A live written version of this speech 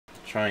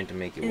trying to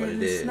make it what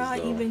it is. It's not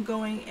though. even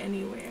going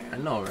anywhere. I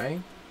know, right?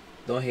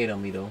 Don't hate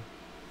on me though.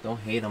 Don't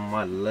hate on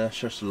my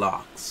luscious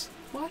locks.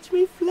 Watch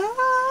me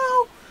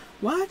flow.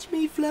 Watch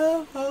me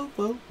flow. Oh,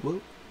 oh,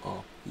 oh.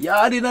 Oh.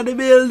 Yard in the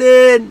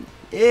building.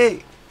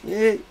 Hey,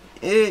 hey,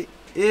 hey,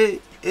 hey,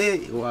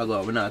 hey. Oh, I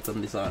got. We're not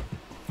turning this on.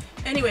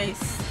 Anyways.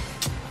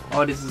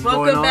 Oh, this is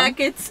going on. Welcome back.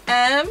 It's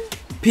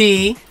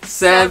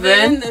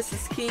P7. This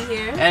is Key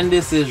here. And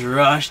this is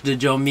Rush the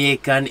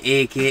Jamaican,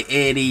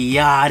 aka the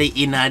Yardie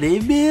in the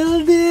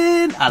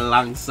building,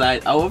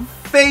 alongside our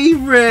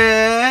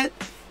favorite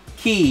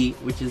Key,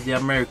 which is the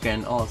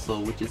American also,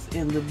 which is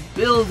in the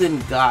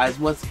building, guys.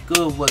 What's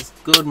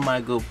good,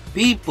 my good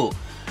people?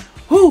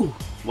 Whoo,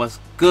 what's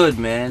good,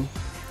 man?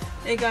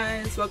 Hey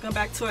guys, welcome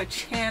back to our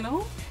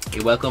channel. Hey,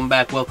 welcome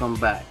back.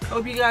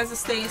 Hope you guys are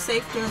staying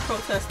safe during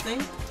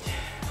protesting.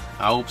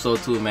 I hope so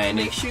too, man.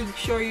 Make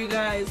sure you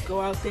guys go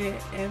out there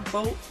and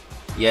vote.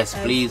 Yes,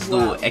 please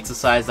well. do.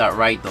 Exercise that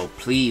right though.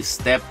 Please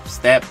step,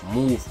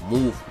 move,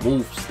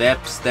 step.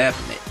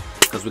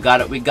 Because we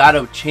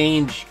gotta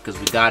change. Because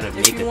we gotta make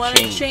a change. If you want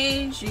to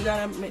change, you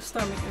gotta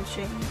start making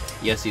change.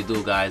 Yes, you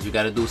do, guys. We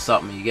gotta do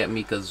something. You get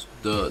me? Because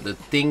the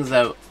things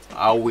that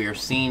we're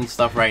seeing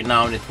stuff right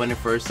now in the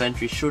 21st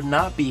century should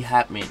not be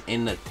happening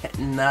in the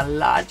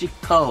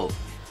technological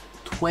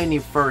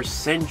 21st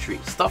century.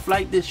 Stuff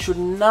like this should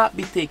not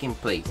be taking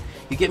place.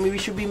 You get me? We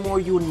should be more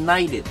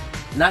united,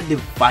 not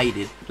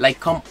divided. Like,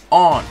 come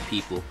on,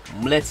 people,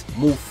 let's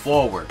move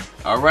forward.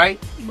 All right,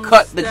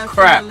 cut the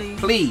crap,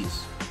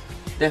 please.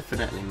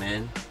 Definitely,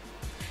 man.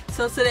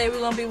 So today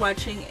we're gonna be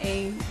watching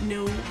a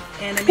new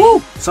anime.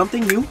 Woo!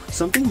 Something new.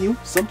 So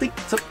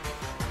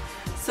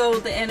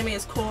the anime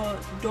is called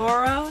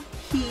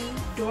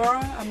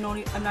Dorohedoro. I'm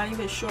not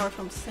even sure if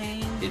I'm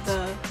saying it's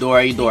the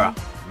Dorohedoro.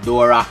 I'm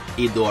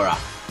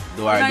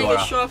not even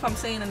sure if I'm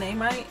saying the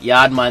name right.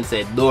 Yardman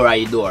said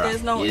Dorohedoro.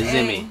 There's no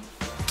ZIMI.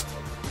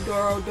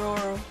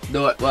 Dorohedoro.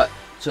 What?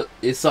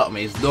 It's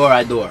something. It's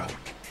Dorohedoro.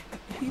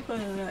 He put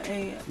in an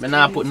A. Man,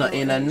 not put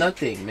nothing in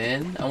nothing,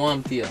 man. I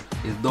want to tell you.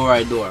 It's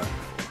Dorohedoro.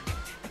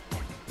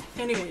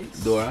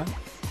 Anyways. Dora.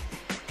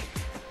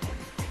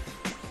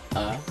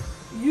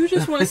 You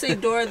just want to say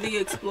Dora the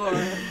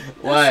Explorer.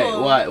 Why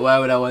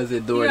would I want to say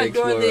Dora the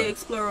Explorer? Dora the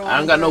Explorer. I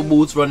don't got no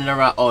boots running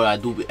around. Oh, I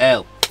do.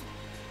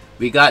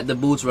 We got the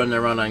boots running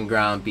around on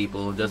ground,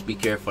 people. Just be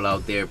careful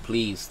out there.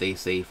 Please stay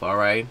safe,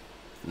 alright?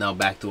 Now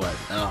back to it.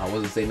 I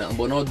wasn't saying nothing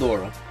but no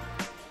Dora.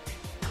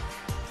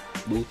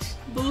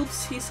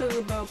 Boots? He says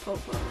about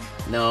Popo.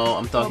 No,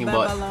 I'm talking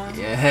about... Babylon.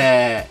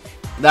 Yeah,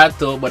 that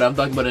too, but I'm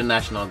talking about the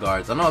National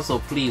Guards. And also,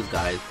 please,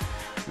 guys,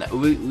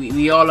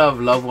 we all have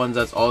loved ones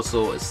that's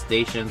also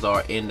stations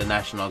or in the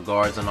National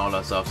Guards and all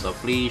that stuff. So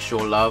please show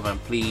love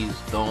and please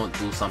don't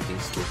do something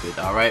stupid,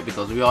 alright?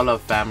 Because we all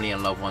have family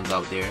and loved ones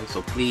out there.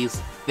 So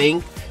please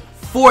think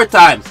 4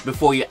 times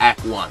before you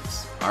act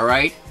once,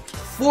 alright?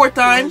 4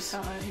 times?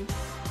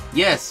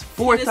 Yes,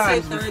 4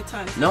 times. Say 3rd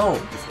time. No,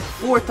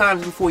 4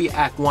 times before you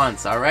act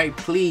once, alright?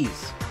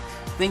 Please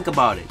think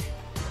about it.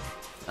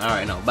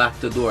 Alright, now back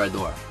to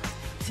Dorohedoro.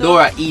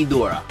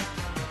 Dorohedoro.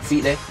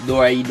 See that?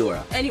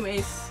 Dorohedoro.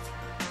 Anyways,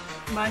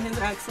 mind his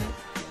accent.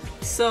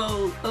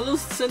 So a little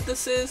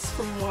synthesis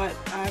from what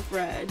I've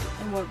read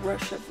and what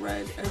Rush have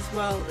read as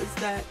well is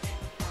that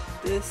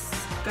this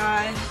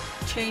guy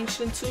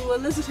changed into a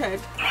lizard head.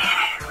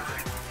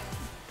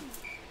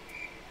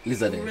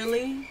 Lizard head.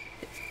 Really?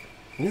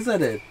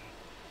 Lizard head.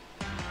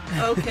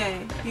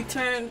 Okay, he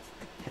turned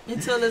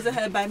into a lizard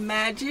head by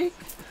magic.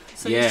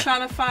 So yeah. He's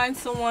trying to find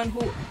someone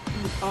who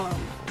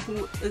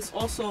is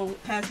also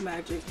has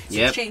magic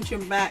to change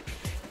him back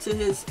to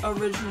his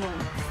original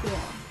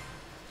form.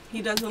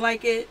 He doesn't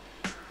like it,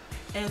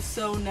 and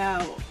so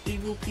now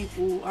evil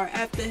people are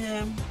after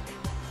him.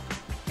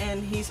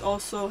 And he's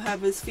also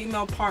have his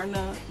female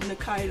partner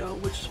Nikaido,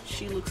 which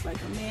she looks like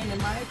a man in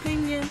my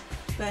opinion.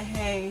 But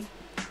hey,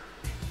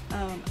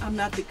 I'm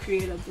not the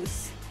creator of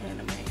this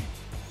anime.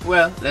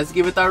 Well, let's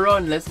give it a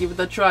run. Let's give it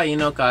a try, you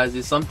know, cause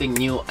it's something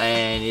new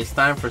and it's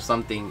time for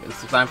something.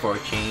 It's time for a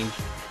change.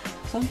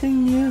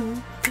 Something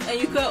new. And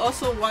you could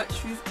also watch,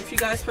 if you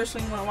guys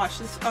personally want to watch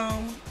this.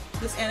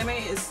 This anime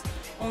is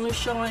only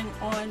showing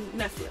on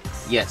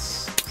Netflix.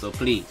 Yes. So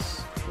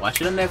please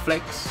watch it on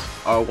Netflix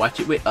or watch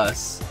it with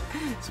us.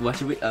 So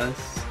watch it with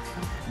us.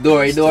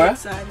 Dorohedoro.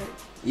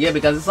 Yeah,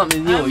 because it's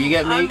something new. You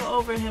get me? I'm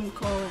over him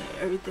calling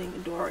everything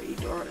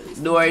Dorohedoro.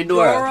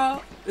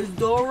 Dorohedoro. It's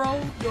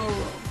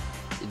Dorohedoro.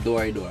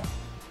 Dorohedoro.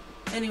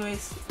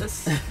 Anyways,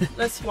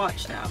 let's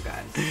watch now,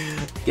 guys.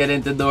 Get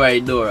into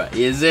Dorohedoro.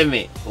 You see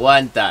me?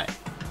 One time.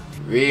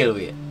 Real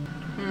weird.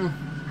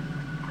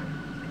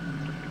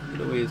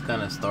 The way it's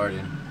kind of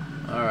starting.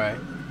 Alright.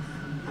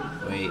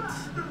 Wait.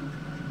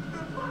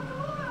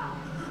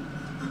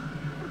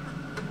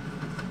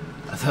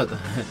 I thought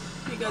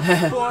you got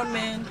the poor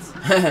man's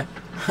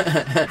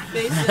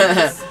face.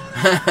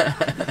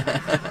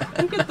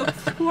 Look at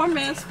the poor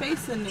man's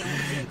face in there.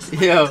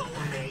 Yo,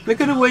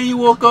 look at the way you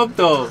woke up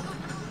though.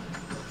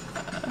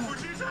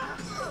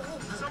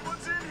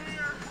 Someone's in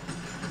here.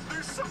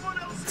 There's someone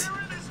else here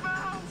in his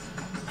mouth.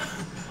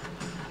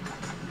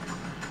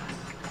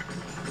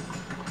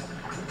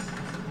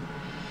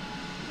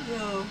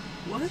 Yo,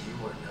 what? You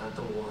are not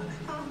the one.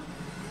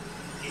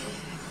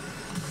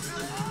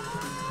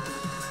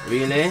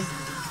 Really?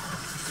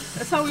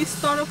 That's how we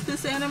start off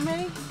this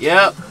anime?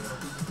 Yep.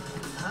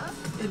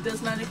 It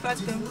does not affect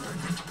him.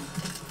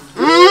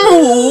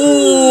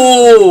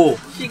 Ooh!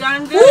 She got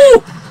him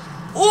good.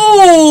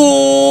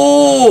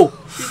 Ooh!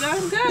 She got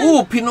him good.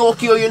 Ooh,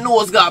 Pinocchio, your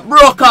nose got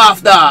broke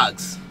off,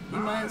 dogs.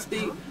 Reminds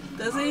me.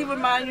 Doesn't he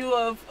remind you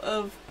of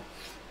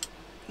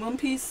One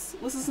Piece?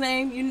 What's his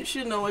name? You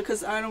should know it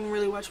because I don't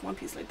really watch One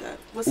Piece like that.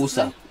 What's his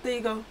name? There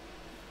you go.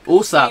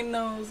 Usopp. Same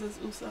nose as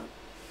Usopp.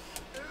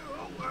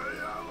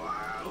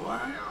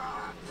 Why?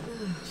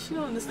 She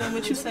don't understand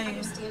what you're saying. I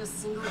don't understand a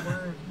single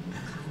word.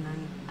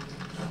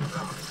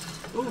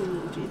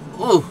 Ooh, Jesus.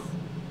 Ooh.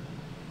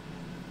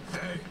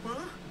 Hey.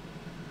 Huh?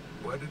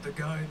 What did the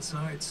guy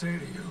inside say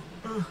to you?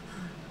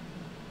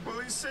 Well,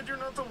 he said you're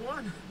not the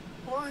one.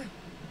 Why?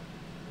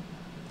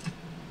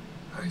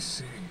 I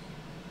see.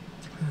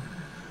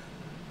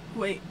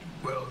 Wait.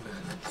 Well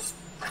then.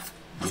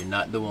 You're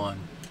not the one.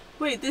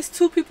 Wait, there's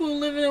two people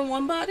living in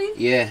one body?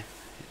 Yeah.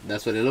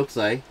 That's what it looks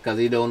like. Because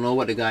he don't know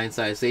what the guy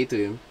inside say to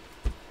him.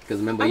 Because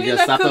remember, I he mean,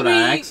 just that sat could out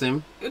and be- asked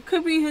him. It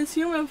could be his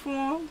human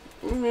form.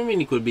 I mean,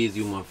 it could be his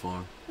human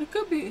form. It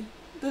could be.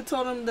 They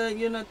told him that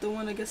you're not the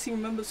one. I guess he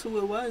remembers who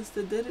it was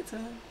that did it to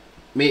him.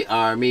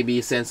 Or maybe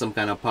he sent some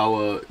kind of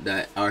power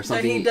that or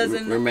something he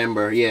doesn't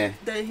remember. Yeah.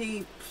 That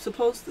the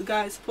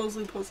guy is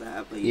supposedly supposed to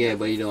have. But Yeah,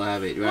 but you don't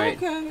have it, right?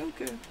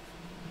 Okay.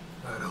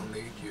 I don't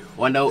need you.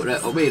 Wonder.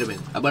 Oh, wait a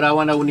minute. But I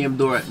wonder who named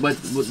Dora. But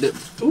the.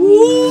 Ooh!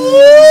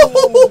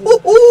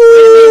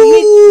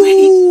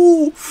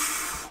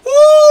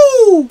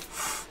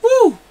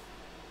 Ooh!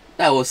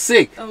 That was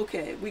sick.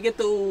 Okay, we get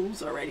the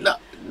oohs already. No,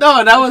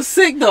 that was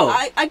sick though.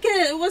 I get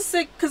it. It was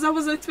sick because I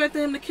wasn't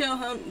expecting him to kill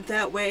him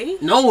that way.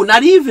 No,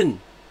 not even.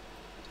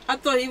 I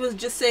thought he was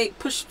just say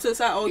push to the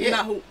side. Oh, you're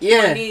not who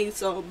I need,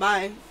 so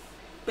bye.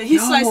 But he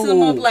sliced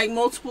him up like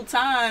multiple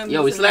times.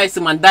 Yo, he sliced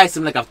him and diced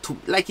him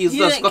like he was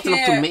just cutting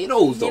up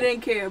tomatoes though. He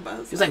didn't care about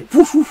his He's life. like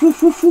whoosh, whoosh,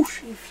 whoosh, whoosh,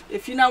 whoosh.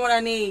 If you're not what I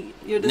need,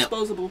 you're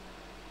disposable. No.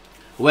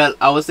 Well,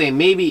 I was saying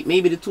maybe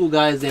the two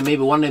guys there,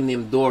 maybe one of them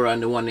named Dora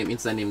and the one named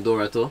inside named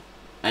Dora too.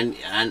 And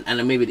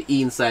maybe the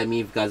E inside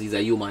me because he's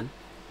a human.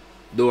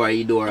 Dora.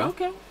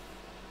 Okay.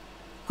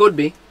 Could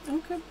be.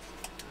 Okay.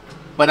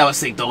 But I was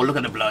saying, though, look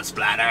at the blood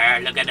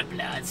splatter. Look at the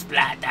blood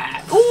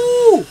splatter.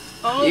 Ooh!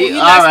 Oh, he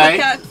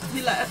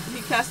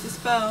cast a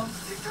spell.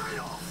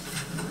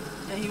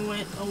 And he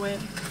went away.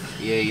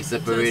 Yeah, he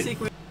separated.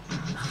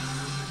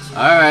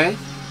 Alright.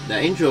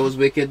 That intro was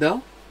wicked,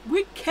 though.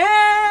 Wicked!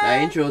 That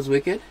intro was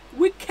wicked.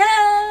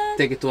 Wicked!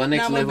 Take it to a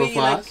next level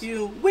fast. Like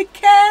you.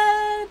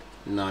 Wicked!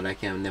 No, that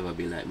can never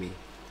be like me.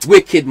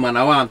 Wicked, man.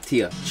 I want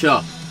to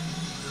sure.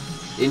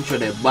 Intro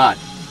the bad.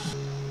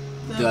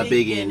 The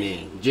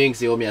beginning.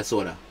 Jinx, you owe me a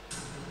soda.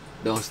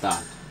 Don't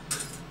start.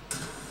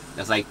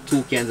 That's like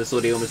 2 cans of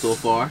soda you owe me so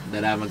far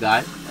that I haven't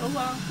got. Oh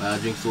wow. But I'll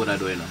drink soda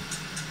though, you know.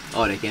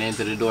 Oh, they can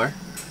enter the door.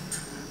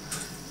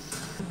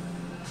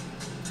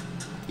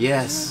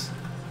 Yes.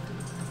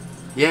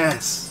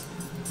 Yes.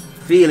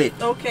 Feel it.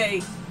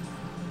 Okay.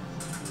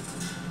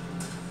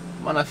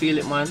 Man, I feel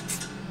it, man.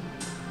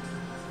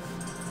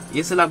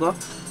 Yes, I go.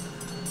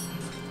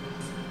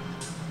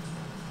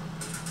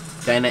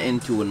 Kinda in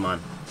tune, man.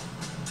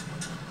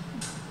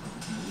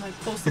 Like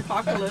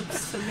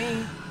post-apocalypse to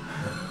me.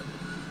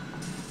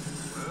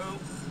 Well,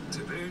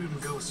 today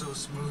didn't go so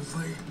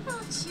smoothly.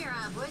 Oh, cheer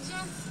up, would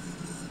you?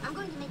 I'm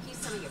going to make you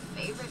some of your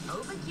favorite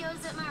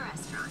obakiyos at my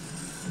restaurant.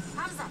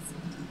 How does that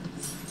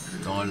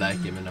sound? Don't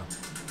like him, you know.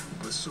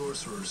 The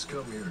sorcerers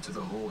come here to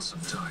the hole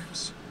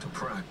sometimes to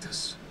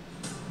practice.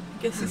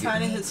 Guess he's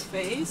hiding his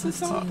face or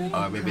something.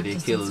 Or maybe they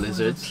kill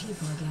lizards.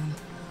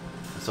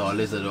 I saw a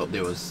lizard up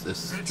there was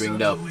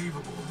stringed up.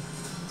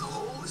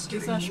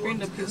 He's not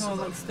stringed up. He's on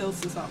like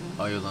stilts or something.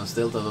 Oh, he was on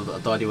stilts. I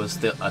thought he was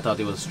still. I thought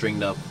he was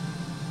stringed up.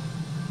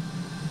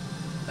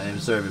 I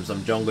didn't serve him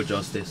some jungle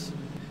justice.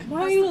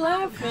 Why are you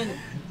laughing?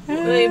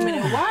 Wait a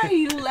minute. Why are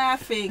you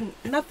laughing?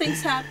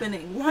 Nothing's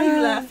happening. Why are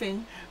you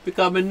laughing?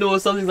 Because I know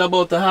something's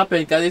about to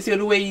happen. Cause you see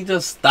the way he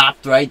just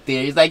stopped right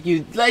there. It's like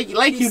you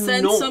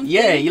know. Something?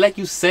 Yeah,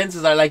 you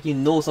senses are like you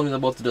know something's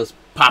about to just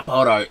pop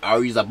out,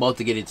 or he's about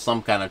to get in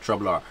some kind of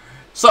trouble, or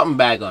something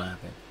bad gonna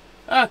happen.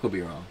 I could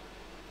be wrong.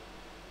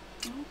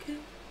 Okay.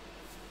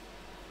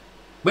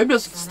 Maybe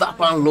just stop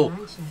and look.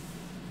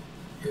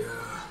 Yeah.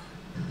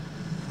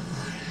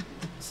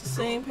 It's the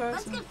same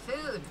Let's person. get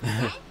food,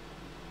 okay?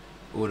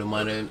 Oh, the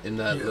man in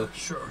that Yeah, look.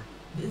 sure.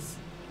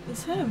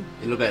 It's him.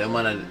 You look like the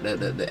man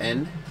at the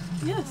end.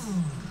 Yes.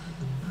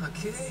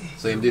 Okay.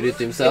 So him did it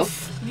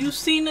himself. If you've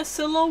seen a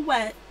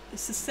silhouette.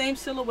 It's the same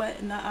silhouette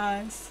in the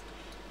eyes,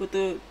 with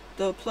the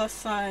plus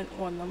sign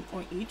on them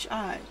on each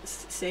eye.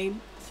 It's the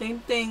same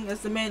thing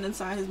as the man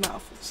inside his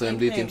mouth. So him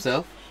did it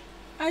himself.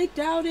 I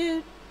doubt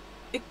it.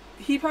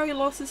 He probably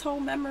lost his whole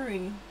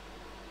memory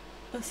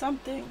or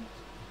something.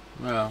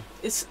 Yeah.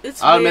 It's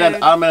I'll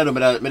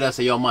weird. me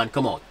say, yo man,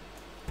 come out.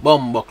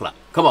 Bomb buckler,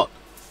 come out.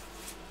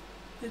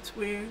 It's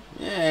weird.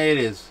 Yeah, it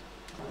is.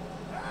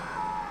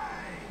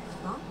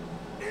 Huh?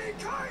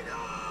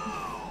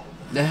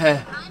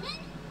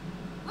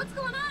 What's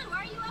going on? Why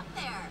are you up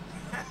there?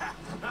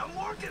 I'm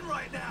working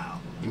right now.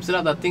 You still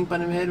have that thing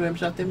on him head where him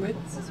shot him with?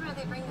 This is where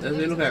they bring the That's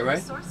what it look like,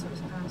 right? sorcerer's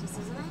apprentice,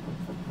 isn't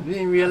it? You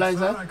didn't realize I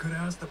thought that? I could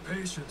ask the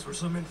patients for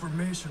some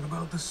information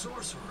about the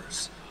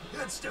sorcerers.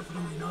 That's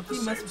definitely not the He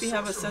same must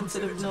have a sorcerer who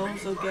sensitive did it to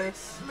nose, me, I right?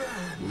 guess.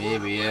 Man,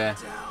 Maybe, yeah.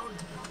 down.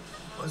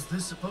 Was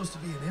this supposed to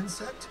be an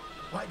insect?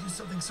 Why do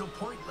something so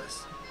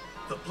pointless?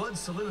 The blood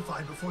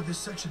solidified before this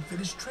section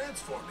finished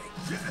transforming.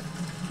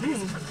 He's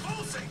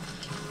convulsing.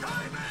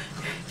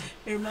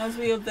 It reminds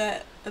me of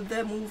that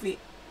movie,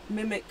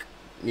 Mimic,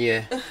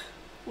 Yeah.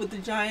 with the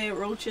giant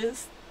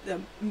roaches.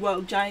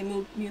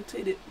 Giant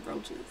mutated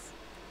roaches.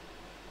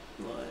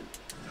 Lord.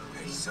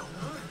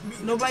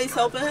 Nobody's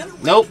helping him?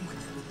 Nope.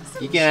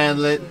 You can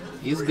handle it.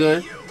 He's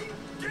good.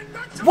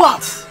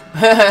 What?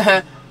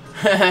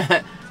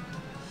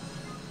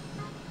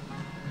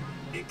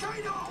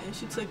 And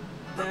she took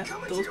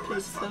those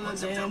pigs to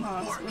the damn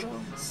hospital.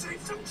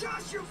 Save some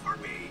Joshua for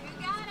me.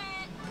 You got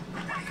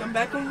it. Come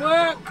back and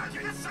work.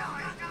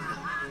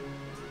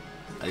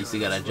 At least he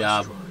got a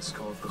job. It's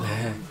called the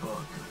Holy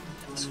Bug.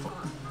 It's fun.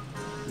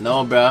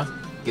 No, bruh.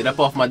 Get up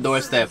off my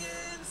doorstep.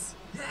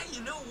 Yeah,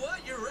 you know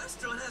what? Your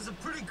restaurant has a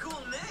pretty cool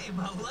name.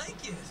 I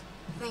like it.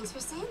 Thanks for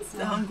saying so.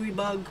 The hungry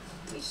bug.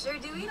 You sure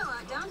do eat a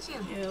lot, don't you?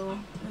 Ew.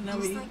 And now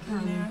Just we like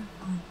in there.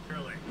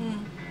 Really?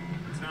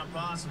 It's not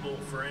possible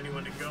for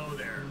anyone to go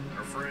there,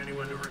 or for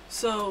anyone to...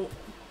 So,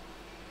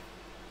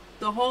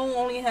 the hole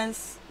only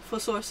has, for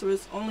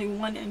sorcerers, only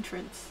one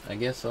entrance. I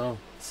guess so.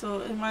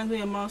 So it reminds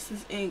me of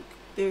Monsters Inc.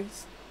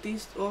 There's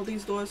all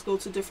these doors go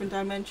to different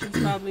dimensions,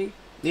 probably.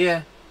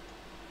 Yeah.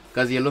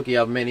 Because you look, you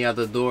have many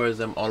other doors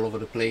all over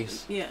the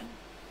place. Yeah.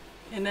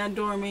 And that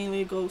door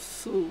mainly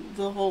goes to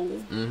the hole.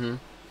 Mm-hmm.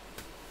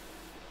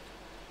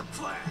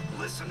 Flag,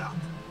 listen up.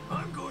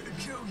 I'm going to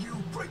kill you,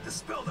 break the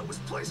spell that was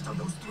placed on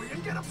those three,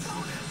 and get a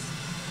bonus.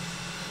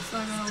 It's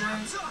not gonna I'm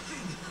work.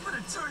 talking. I'm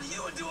gonna turn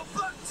you into a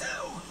bug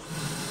too.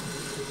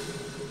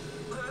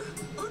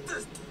 What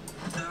the?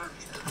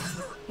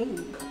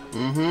 Ooh.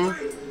 Mm-hmm.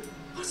 Wait,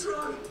 what's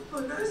wrong?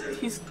 My magic.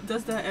 He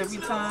does that every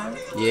time.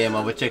 Yeah, I'm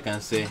over check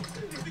and see. I need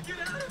to get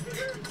out of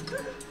here.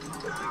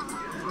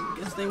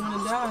 Guess they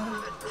wanna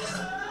die.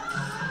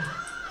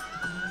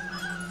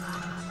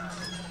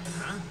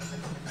 Huh?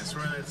 I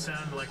swear that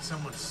sounded like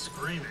someone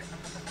screaming.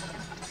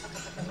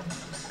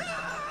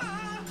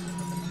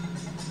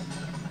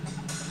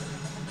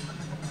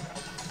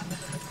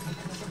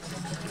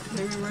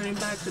 They were running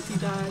back because he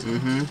died.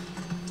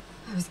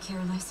 Mm-hmm. I was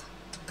careless.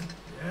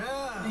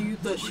 Yeah. And you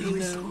thought she really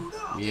knew. screwed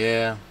up.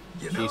 Yeah.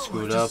 You She know,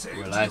 screwed I up. just saved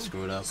Well, I you,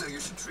 screwed up. So you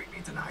should treat me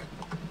tonight.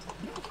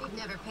 We've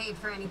never paid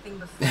for anything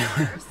before,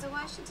 so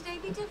why should today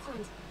be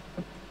different?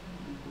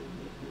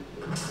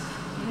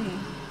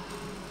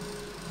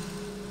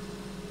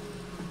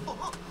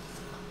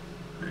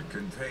 It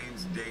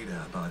contains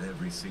data about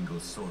every single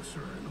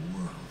sorcerer in the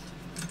world.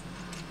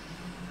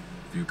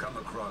 If you come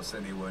across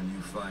anyone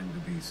you find to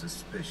be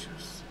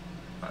suspicious,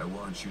 I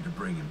want you to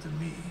bring him to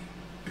me.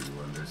 Do you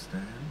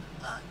understand?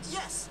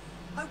 Yes.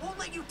 I won't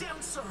let you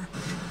down, sir.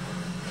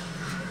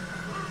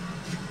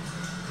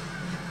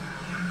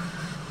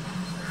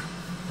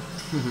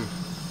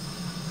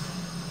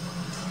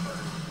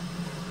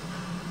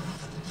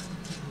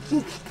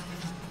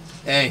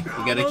 Hey,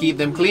 you gotta keep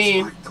them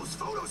clean. Right, those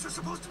photos are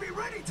supposed to be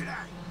ready today.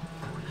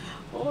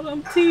 All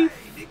them teeth.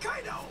 Hey,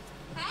 Nikaido.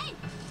 Hey,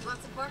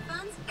 want support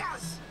funds?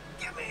 Yes,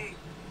 give me.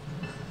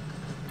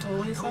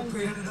 Oh, he's Hope we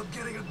hungry. ended up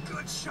getting a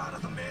good shot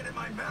of the man in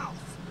my mouth.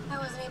 I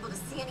wasn't able to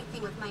see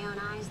anything with my own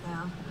eyes,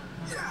 though.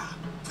 Yeah,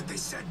 but they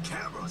said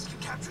cameras can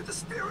capture the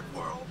spirit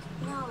world.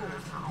 No,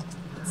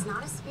 it's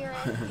not a spirit,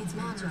 it's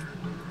magic.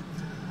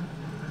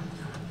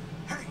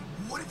 Hey,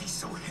 what if he's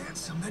so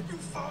handsome that you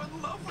fall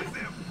in love with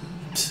him?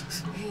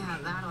 Yeah,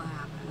 that'll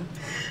happen.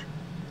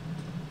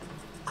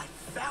 I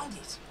found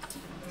it.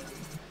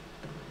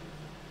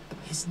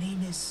 His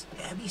name is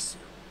Abisu.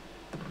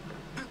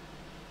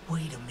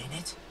 Wait a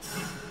minute.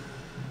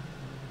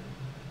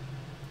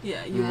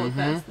 Yeah, you walk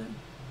past him.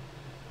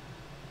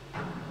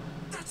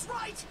 That's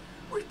right.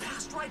 We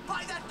passed right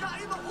by that guy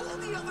in the hole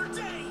the other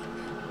day.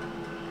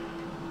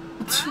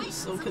 Right,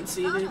 So look at the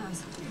conceited.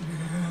 photos.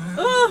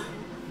 Oh,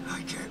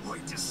 I can't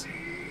wait to see.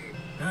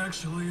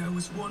 Actually, I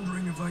was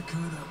wondering if I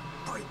could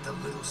bite the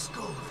little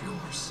skull of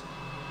yours.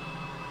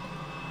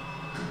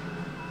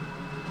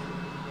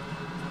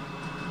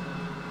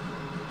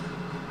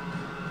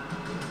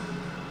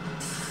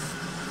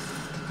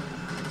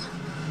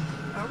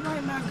 all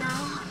right, my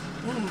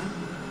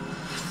girl.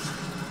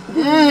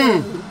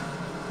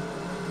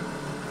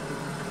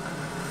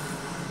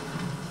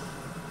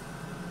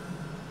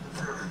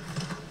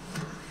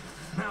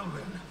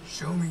 Melvin,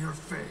 show me your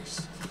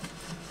face.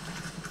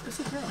 It's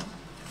a girl.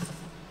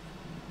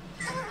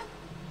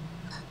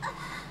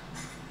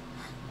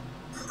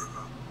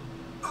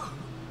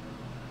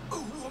 A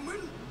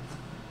woman?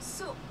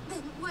 So,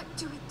 then what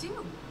do we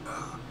do?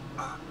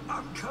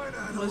 I'm kinda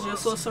at a Was your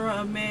loss. sorcerer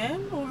a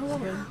man or a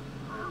woman?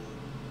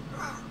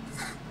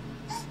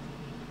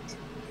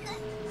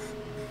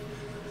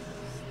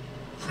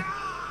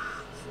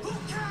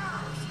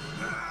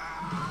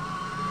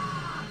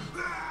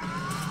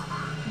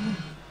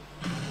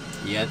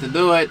 had to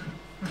do it.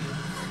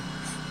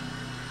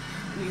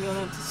 You're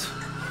gonna have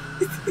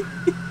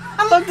to...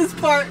 I love this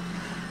part.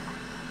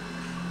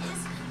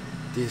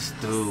 This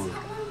dude.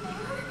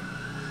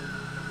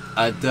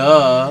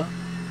 Duh.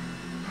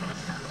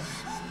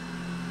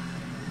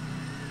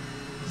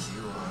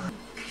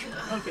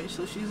 Okay,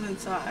 so she's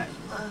inside.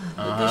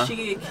 But did she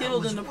get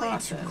killed in the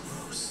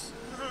process?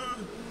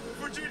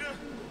 Vegeta,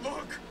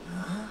 look!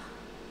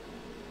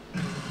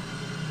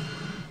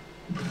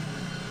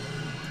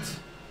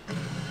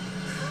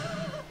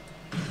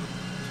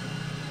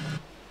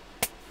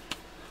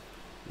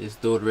 This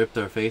dude ripped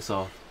her face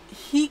off.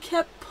 He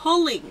kept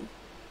pulling.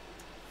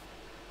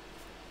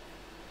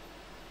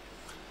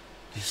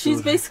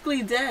 She's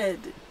basically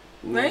dead,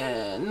 right?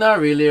 Yeah, not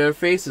really. Her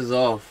face is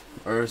off.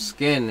 Her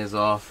skin is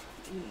off.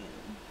 Yeah.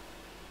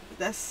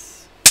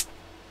 That's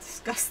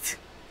disgusting.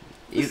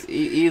 He's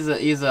a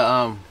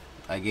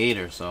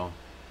gator, so.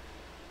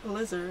 A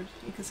lizard.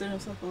 You consider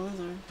himself a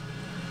lizard.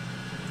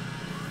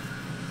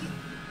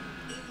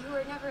 You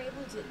were never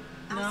able to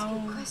ask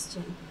a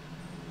question.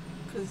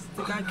 Because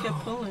the guy kept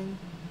pulling.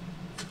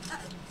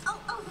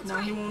 That's now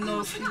right. he won't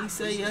know if he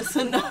say yes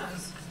or no.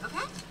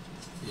 Okay?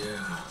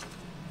 Yeah.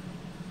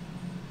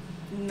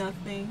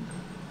 Nothing.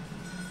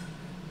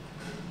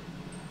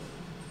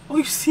 Oh,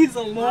 you see, it's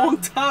a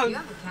long tongue.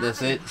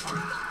 That's it.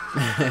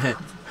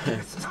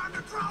 It's time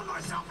to drown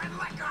myself in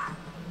liquor.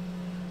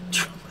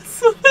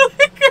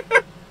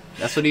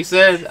 That's what he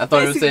said. I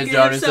thought he Basically said get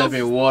drown himself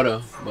himself- in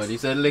water, but he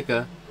said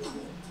liquor.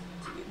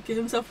 Get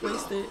himself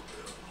wasted.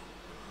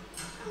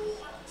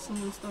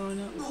 Someone's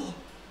throwing up.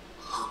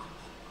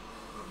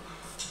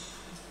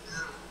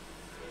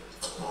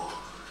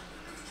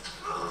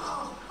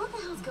 What the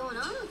hell's going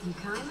on with you,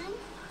 Kyman?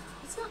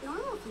 It's not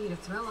normal for you to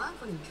throw up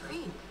when you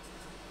drink.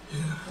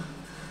 Yeah.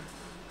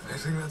 I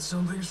think that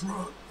something's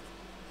wrong.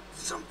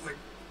 Something.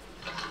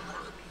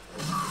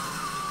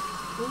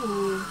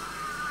 Ooh.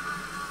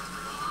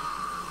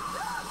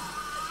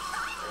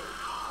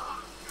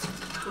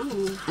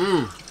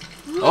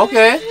 Ooh.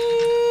 Okay.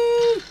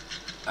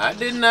 I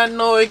did not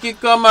know it could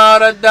come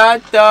out of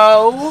that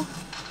though.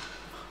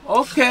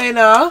 Okay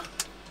now.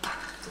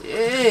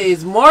 Yeah,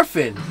 he's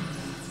morphing.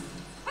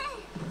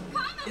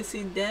 Is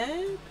he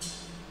dead?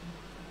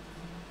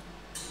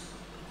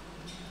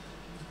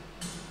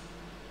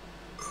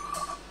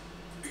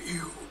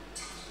 You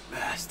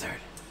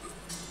Bastard.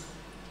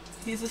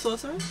 He's a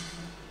sorcerer?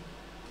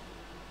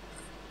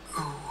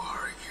 Who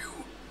are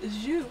you? It's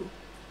you.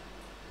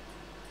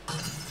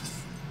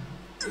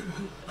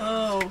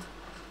 Oh.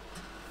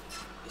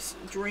 It's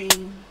a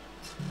dream.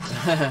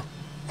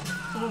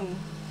 Oh.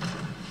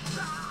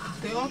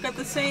 They all got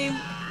the same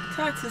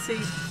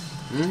toxicity.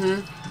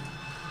 Mm-hmm.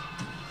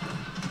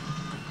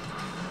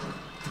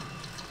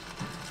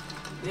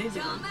 They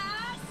do.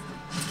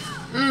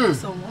 Mm.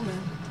 It's a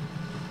woman.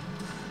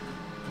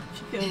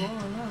 She killed all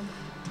of them.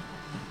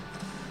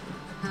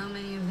 How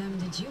many of them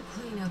did you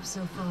clean up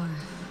so far?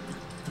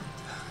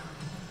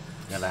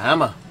 Got a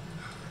hammer.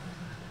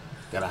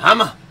 Got a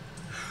hammer.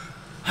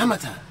 Hammer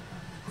time.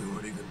 We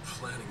weren't even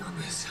planning on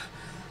this.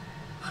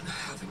 On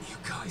having you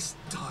guys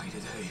die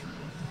today.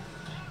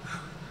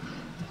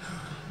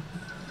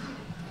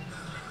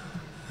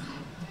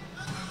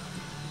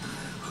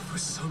 But for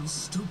some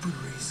stupid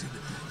reason,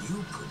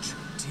 you put your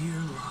dear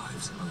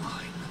lives on the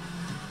line.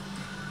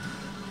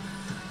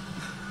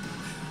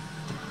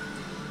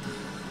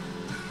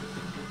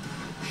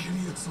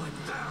 Idiots like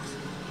that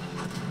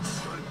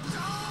should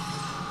die!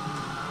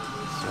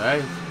 That's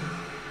right.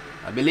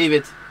 I believe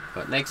it.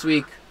 But next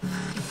week.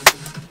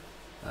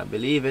 I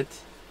believe it.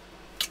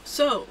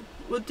 So,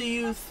 what do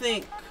you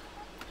think?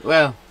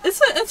 Well.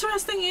 It's an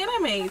interesting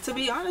anime, to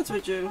be honest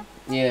with you.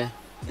 Yeah.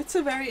 It's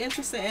a very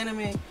interesting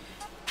anime.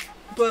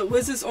 But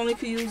Wizards only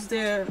could use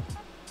their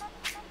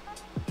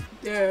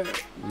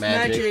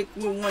magic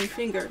with one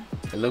finger.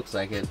 It looks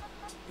like it.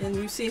 And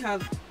you see how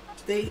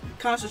they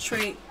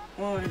concentrate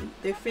on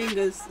their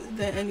fingers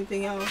than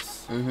anything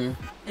else. Mm-hmm.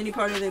 Any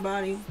part of their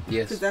body.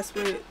 Yes. Because that's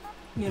where, that's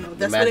the where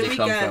they magic weak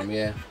come at. from,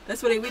 yeah.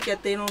 That's where they weak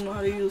at. They don't know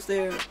how to use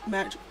their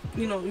magic.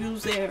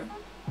 Use their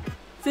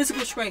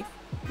physical strength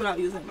without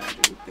using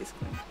magic,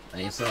 basically.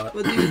 And you saw it.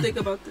 What do you think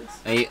about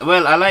this?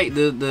 Well, I like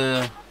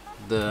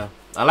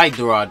I like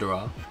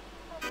Dorohedoro.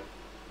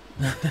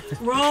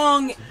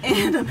 Wrong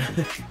anime.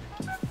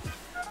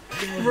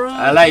 Wrong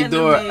I like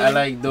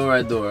anime.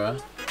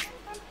 Dorohedoro.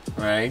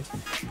 Right?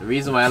 The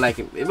reason why I like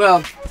it,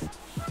 well,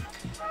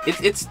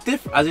 it's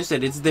different. As you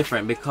said, it's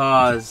different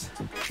because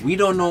we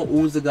don't know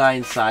who's the guy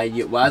inside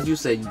yet. Well, as you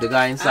said, the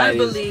guy inside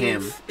is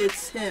him.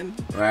 It's him.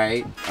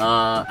 Right?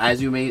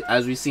 As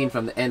we seen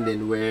from the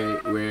ending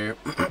where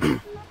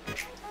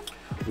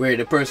where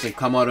the person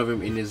come out of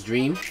him in his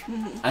dream.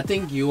 Mm-hmm. I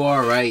think you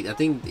are right. I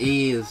think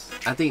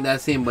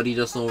that's him, but he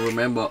just don't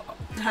remember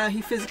how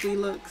he physically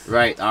looks.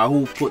 Right,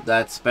 who put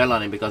that spell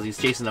on him because he's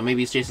chasing down.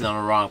 Maybe he's chasing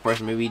down the wrong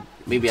person. Maybe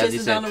as you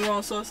said, down the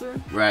wrong sorcerer.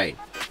 Right,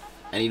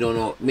 and you don't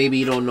know. Maybe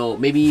you don't know.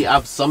 Maybe you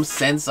have some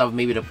sense of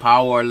maybe the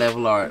power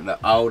level or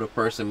how the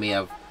person may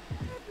have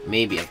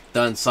maybe have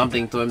done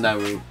something to him that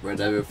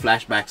will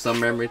flash back some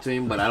memory to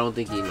him, but I don't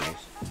think he knows.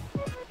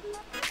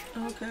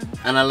 Okay.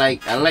 And I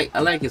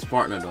like his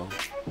partner though.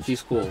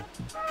 She's cool.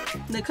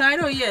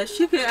 Nikaido, yeah,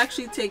 she could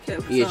actually take care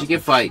of herself. Yeah, she can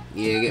fight.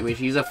 Yeah, get me.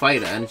 She's a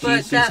fighter, and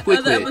she's that quick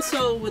other with it.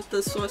 episode with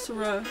the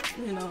sorcerer,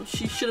 you know,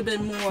 she should have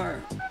been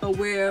more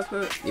aware of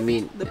her. You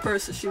mean the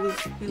person she was,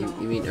 you know?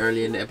 You mean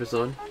early in the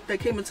episode?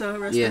 That came into her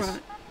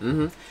restaurant.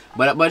 Yes.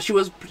 But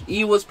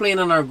he was playing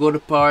on our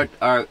good part,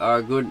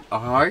 our good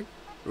heart,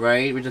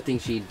 right? Which I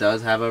think she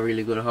does have a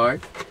really good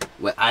heart.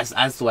 Well,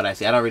 that's what I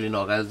say. I don't really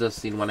know. I've just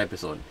seen one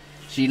episode.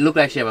 She looked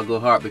like she had a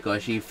good heart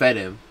because she fed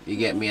him. You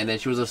get me? And then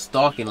she was just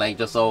talking, like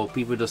just so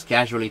people just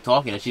casually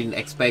talking, and she didn't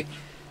expect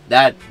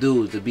that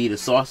dude to be the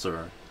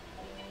sorcerer.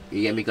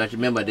 You get me? Because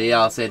remember they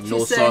all said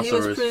no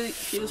sorcerers.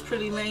 He was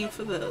pretty lame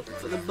for the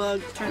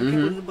bug, turning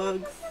people into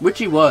bugs. Which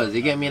he was.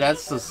 You get me?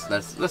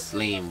 That's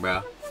lame,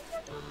 bro.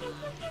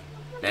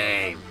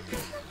 Damn.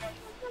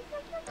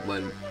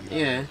 But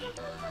yeah,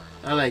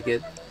 I like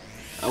it.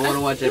 I want to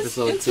watch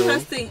episode 2.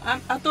 Interesting. I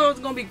thought I was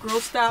gonna be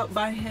grossed out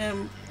by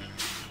him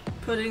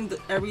putting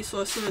every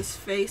sorcerer's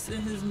face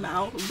in his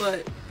mouth,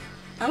 but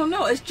I don't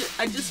know. I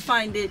just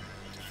find it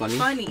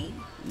funny.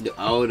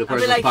 Oh, the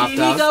person like, popped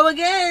here out. He go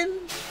again.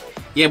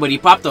 Yeah, but he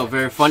popped out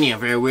very funny and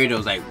very weird. It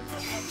was like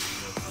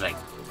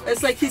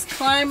it's like he's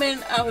climbing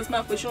out his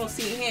mouth, but you don't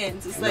see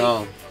hands. It's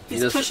like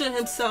he's pushing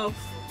himself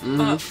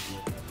up.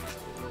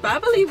 But I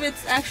believe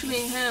it's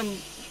actually him.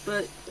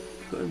 But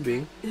could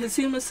be his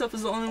human self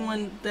is the only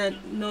one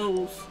that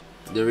knows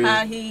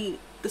how the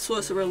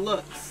sorcerer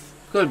looks.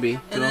 Could be.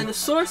 And then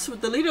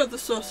the leader of the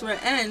sorcerer,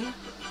 N,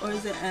 or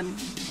is it M?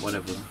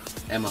 Whatever.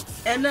 Emma.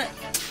 And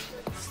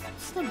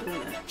stop doing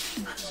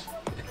that.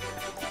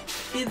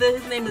 Either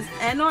his name is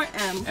N or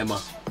M. Emma.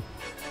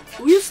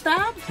 Will you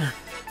stop?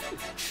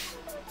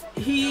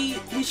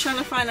 He's trying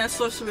to find that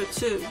sorcerer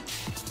too,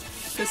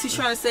 because he's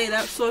trying to say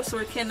that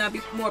sorcerer cannot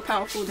be more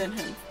powerful than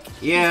him.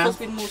 Yeah. He's supposed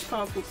to be the most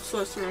powerful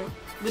sorcerer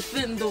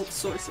within those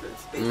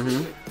sorcerers,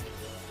 basically.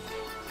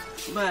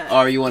 But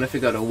or you want to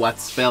figure out what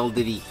spell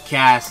did he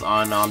cast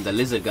on the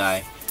lizard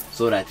guy,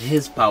 so that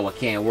his power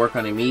can't work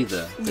on him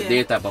either. Yeah.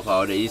 Their type of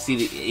power, you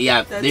see,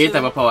 their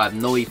type of power have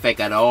no effect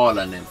at all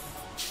on him.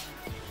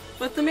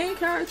 But the main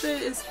character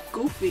is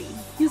goofy.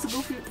 He's a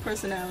goofy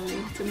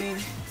personality to me.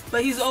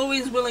 But he's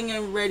always willing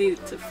and ready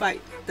to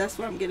fight. That's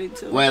what I'm getting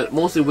to. Well,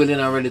 mostly willing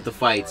and ready to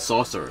fight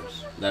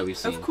sorcerers that we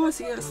see. Of course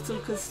he has to,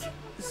 because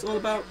it's all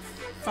about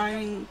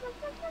finding.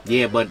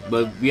 Yeah, but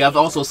we have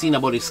also seen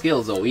about his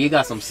skills though. He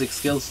got some sick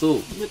skills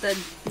too. With that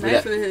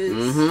knife of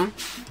his.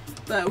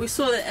 But we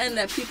saw the end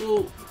that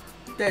people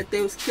that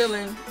they was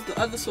killing, the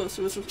other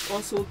sorcerers was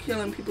also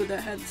killing people that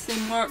had the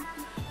same mark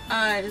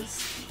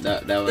eyes.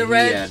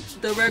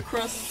 The red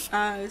cross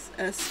eyes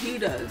as he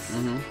does.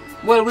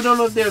 Well, we don't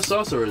know if they're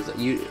sorcerers.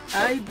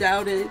 I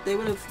doubt it. They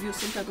would have used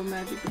some type of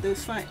magic, but they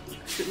was fighting.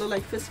 It looked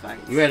like fist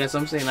fights. Yeah, that's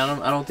what I'm saying.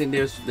 I don't think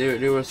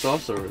they were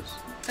sorcerers.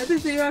 I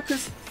think they are,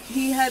 because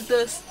he had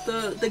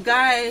the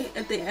guy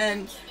at the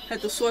end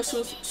had the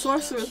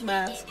sorcerer's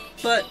mask,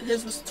 but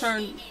his was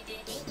turned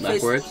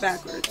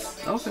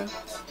backwards. Okay.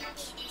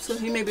 So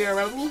he may be a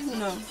rebel. Who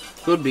knows?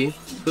 Could be,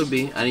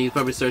 and he's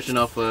probably searching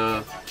off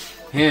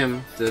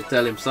him to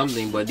tell him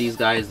something, but these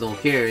guys don't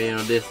care. You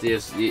know,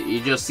 you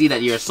just see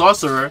that you're a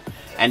sorcerer,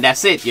 and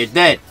that's it. You're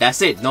dead.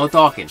 That's it. No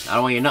talking. I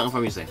don't want to hear nothing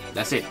from you. Say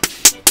that's it.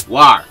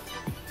 War.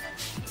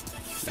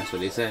 That's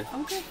what they said.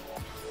 Okay.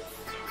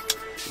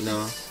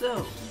 No.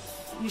 So,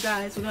 you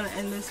guys, we're gonna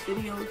end this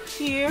video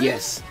here.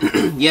 Yes,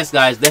 yes,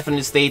 guys,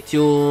 definitely stay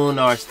tuned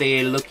or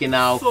stay looking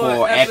out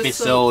for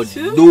episode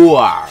 2.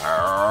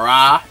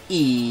 Dora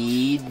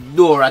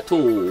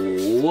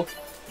 2.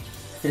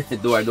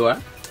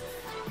 Dora.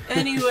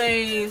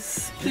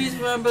 Anyways, please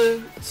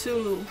remember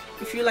to,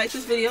 if you like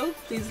this video,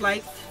 please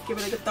give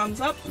it a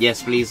thumbs up.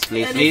 Yes, please.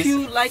 And if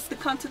you like the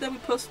content that we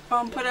put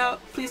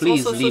out, please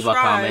also leave subscribe. a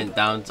comment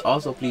down.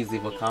 Also, please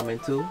leave a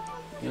comment too.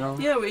 You know.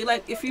 Yeah,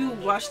 if you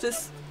watch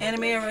this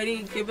anime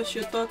already, give us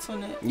your thoughts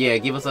on it. Yeah,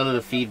 give us a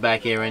little feedback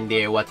here and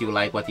there. What you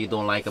like, what you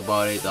don't like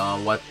about it.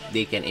 What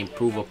they can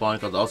improve upon.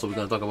 Because also we're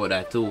gonna talk about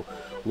that too.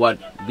 What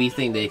we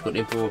think they could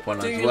improve upon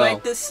as well. Do you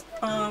like this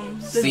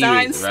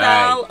design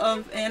style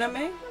of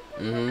anime?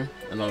 And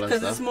all that stuff.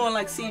 Because it's more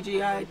like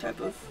CGI type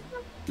of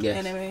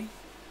anime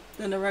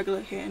than the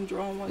regular hand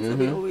drawn ones that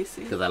we always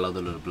see. Because I love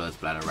the little blood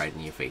splatter right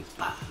in your face.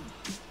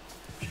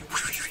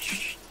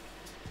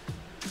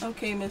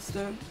 Okay,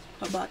 Mr.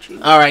 Hibachi.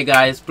 Alright,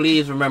 guys,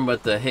 please remember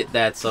to hit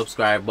that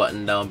subscribe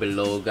button down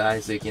below,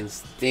 guys, so you can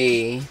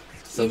stay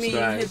subscribed.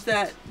 You mean hit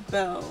that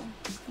bell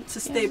to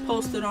stay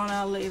posted on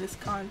our latest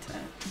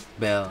content.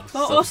 Bell.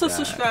 But also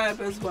subscribe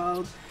as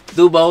well.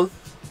 Do both,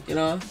 you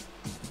know.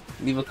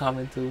 Leave a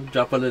comment too.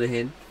 Drop a little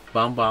hint.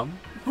 Bomb.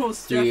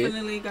 Most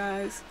definitely,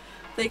 guys.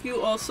 Thank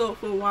you also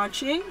for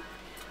watching.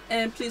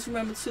 And please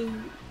remember to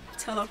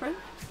tell a friend.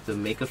 To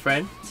make a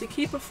friend. To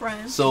keep a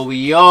friend. So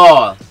we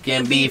all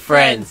can be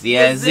friends.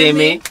 Yeah,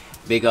 ZIMI.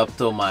 Big up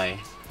to my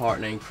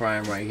partner in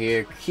crime right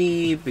here,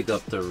 Key. Big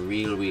up to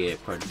Real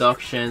Weird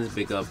Productions.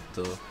 Big up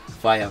to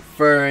Fire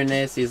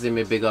Furnace. You see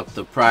me? Big up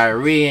to Prior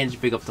Range.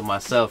 Big up to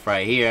myself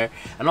right here.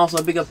 And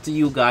also big up to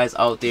you guys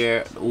out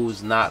there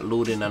who's not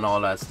looting and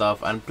all that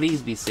stuff. And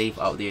please be safe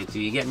out there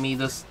too. You get me?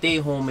 Just stay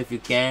home if you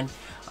can.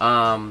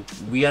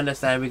 We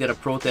understand we gotta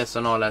protest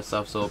and all that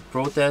stuff, so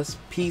protest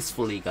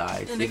peacefully,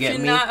 guys. And you if get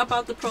you're me? not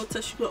about the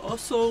protest, you could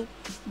also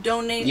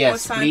donate. Yes, or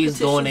sign please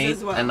petitions donate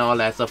as well. and all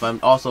that stuff. And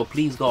also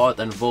please go out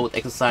and vote,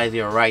 exercise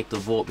your right to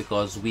vote,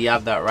 because we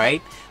have that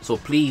right. So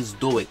please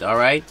do it, all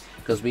right?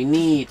 Because we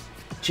need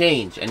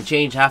change, and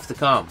change has to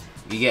come.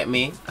 You get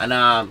me?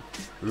 And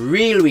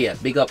Real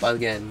Weird, big up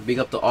again. Big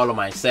up to all of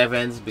my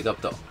sevens. Big up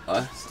to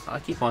us. I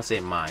keep on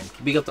saying mine.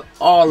 Big up to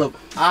all of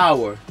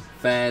our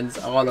fans,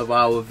 all of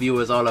our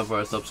viewers, all of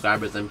our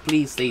subscribers, and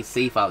please stay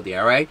safe out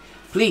there, all right?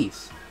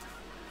 Please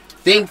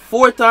think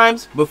 4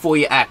 times before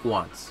you act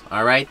once,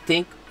 all right?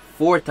 Think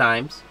 4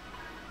 times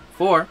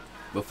before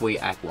you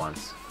act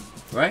once,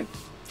 right?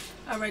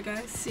 All right,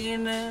 guys. See you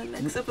in the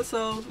next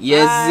episode.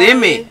 Yes,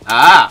 Bye. ZIMI.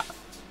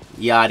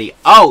 Yadi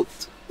out.